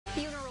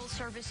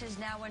Services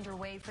now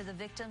underway for the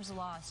victims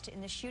lost in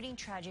the shooting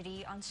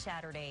tragedy on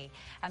Saturday.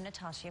 I'm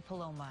Natasha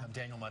Paloma. I'm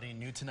Daniel Marin.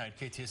 New tonight,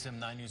 KTSM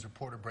 9 News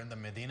reporter Brenda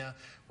Medina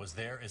was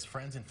there as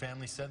friends and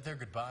family said their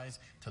goodbyes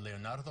to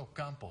Leonardo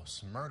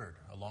Campos, murdered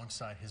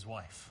alongside his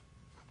wife.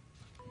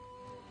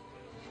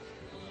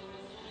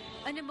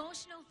 An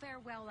emotional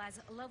farewell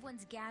as loved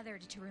ones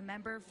gathered to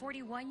remember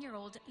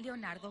 41-year-old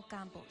Leonardo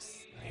Campos.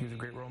 He was a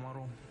great role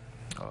model.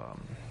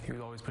 He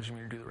was always pushing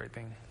me to do the right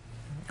thing.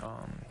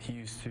 He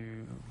used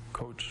to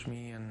coach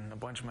me and a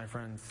bunch of my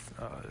friends,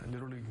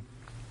 literally,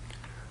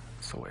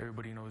 so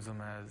everybody knows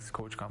him as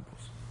Coach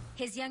Campos.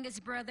 His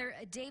youngest brother,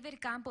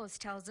 David Campos,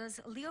 tells us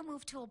Leo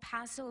moved to El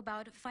Paso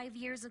about 5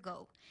 years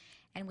ago,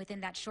 and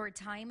within that short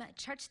time,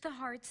 touched the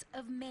hearts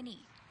of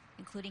many,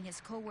 including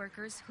his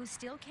co-workers who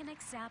still can't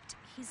accept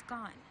he's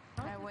gone.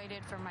 I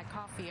waited for my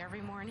coffee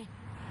every morning.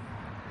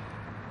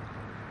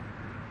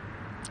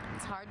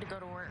 It's hard to go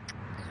to work.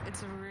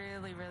 It's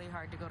really, really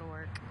hard to go to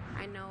work.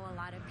 I know a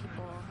lot of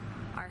people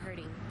are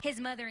hurting. His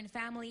mother and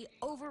family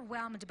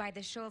overwhelmed by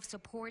the show of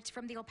support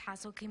from the El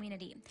Paso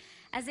community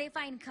as they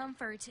find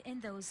comfort in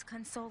those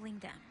consoling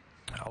them.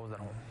 I was at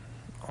home.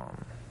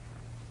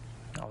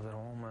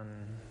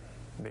 And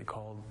they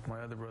called my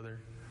other brother,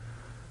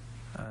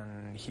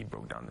 and he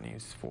broke down the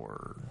news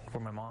for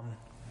my mom.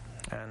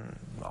 And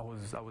I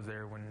was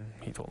there when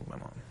he told my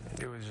mom.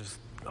 It was just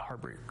a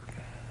heartbreak.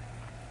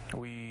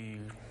 We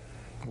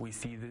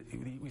see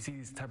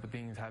these type of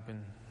things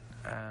happen,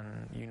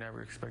 and you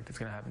never expect it's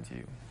going to happen to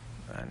you,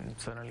 and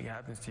suddenly it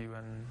happens to you,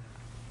 and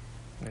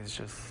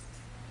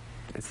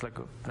it's like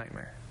a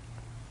nightmare,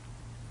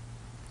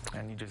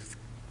 and you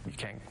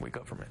can't wake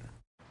up from it.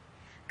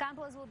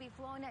 Campos will be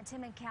flown to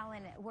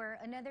McAllen, where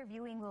another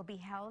viewing will be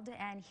held,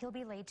 and he'll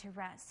be laid to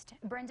rest.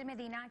 Brenda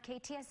Medina,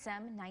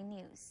 KTSM 9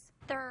 News.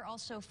 There are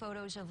also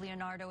photos of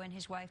Leonardo and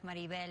his wife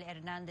Maribel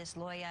Hernandez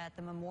Loya at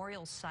the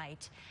memorial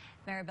site.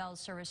 Maribel's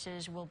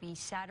services will be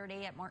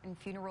Saturday at Martin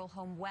Funeral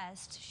Home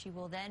West. She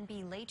will then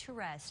be laid to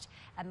rest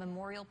at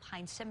Memorial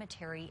Pine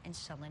Cemetery in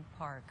Sunland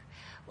Park.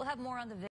 We'll have more on the